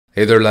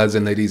Hey there lads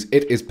and ladies,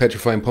 it is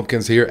Petrifying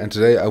Pumpkins here, and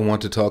today I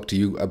want to talk to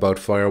you about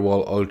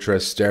Firewall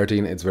Ultra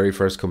starting its very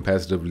first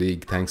competitive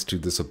league thanks to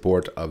the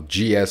support of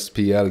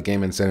GSPL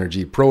Game and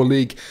Synergy Pro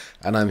League,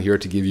 and I'm here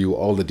to give you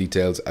all the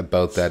details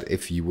about that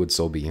if you would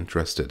so be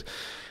interested.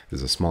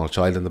 There's a small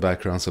child in the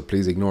background, so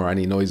please ignore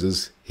any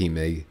noises he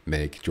may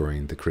make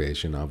during the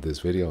creation of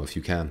this video if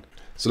you can.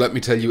 So let me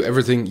tell you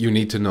everything you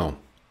need to know.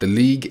 The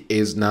league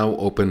is now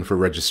open for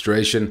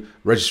registration.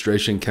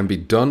 Registration can be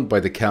done by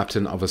the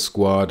captain of a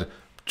squad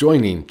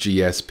joining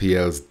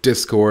GSPL's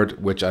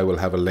Discord, which I will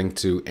have a link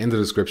to in the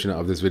description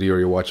of this video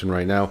you're watching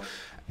right now,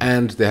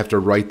 and they have to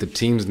write the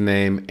team's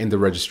name in the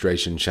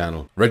registration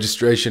channel.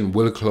 Registration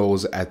will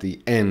close at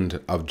the end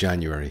of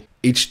January.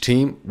 Each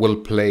team will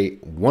play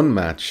one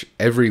match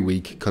every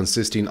week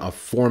consisting of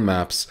 4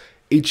 maps.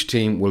 Each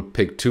team will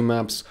pick 2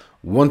 maps,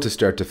 one to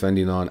start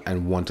defending on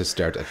and one to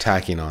start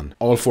attacking on.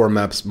 All 4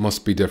 maps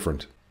must be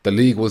different. The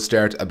league will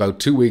start about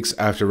 2 weeks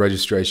after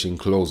registration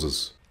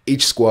closes.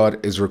 Each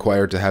squad is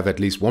required to have at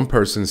least one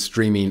person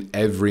streaming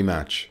every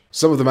match.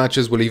 Some of the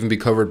matches will even be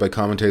covered by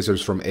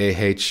commentators from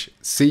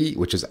AHC,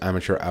 which is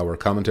Amateur Hour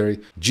Commentary.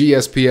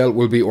 GSPL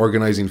will be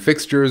organising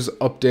fixtures,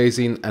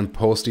 updating and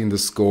posting the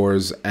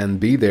scores, and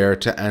be there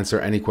to answer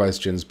any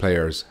questions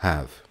players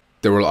have.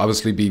 There will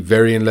obviously be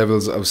varying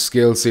levels of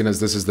skill, seeing as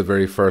this is the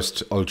very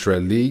first Ultra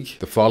League.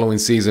 The following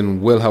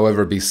season will,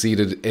 however, be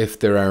seeded if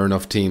there are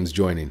enough teams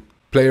joining.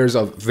 Players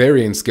of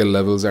varying skill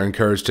levels are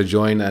encouraged to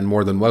join and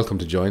more than welcome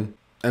to join.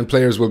 And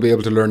players will be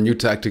able to learn new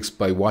tactics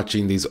by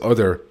watching these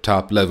other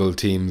top level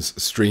teams'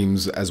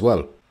 streams as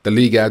well. The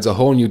league adds a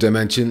whole new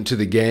dimension to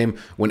the game.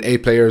 When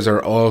 8 players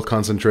are all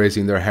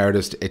concentrating their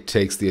hardest, it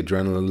takes the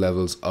adrenaline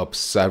levels up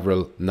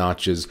several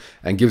notches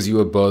and gives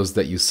you a buzz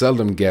that you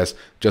seldom get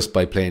just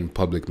by playing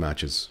public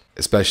matches,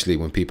 especially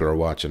when people are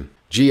watching.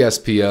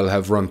 GSPL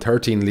have run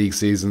 13 league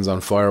seasons on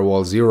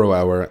Firewall 0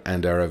 Hour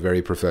and are a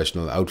very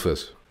professional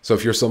outfit. So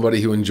if you're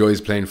somebody who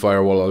enjoys playing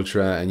Firewall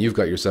Ultra and you've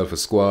got yourself a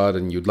squad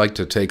and you'd like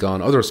to take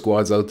on other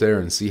squads out there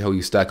and see how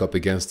you stack up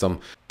against them,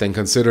 then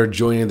consider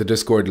joining the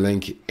Discord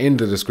link in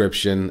the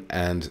description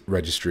and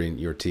registering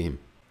your team.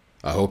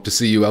 I hope to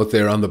see you out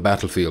there on the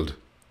battlefield.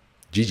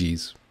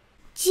 GG's.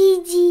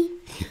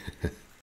 GG.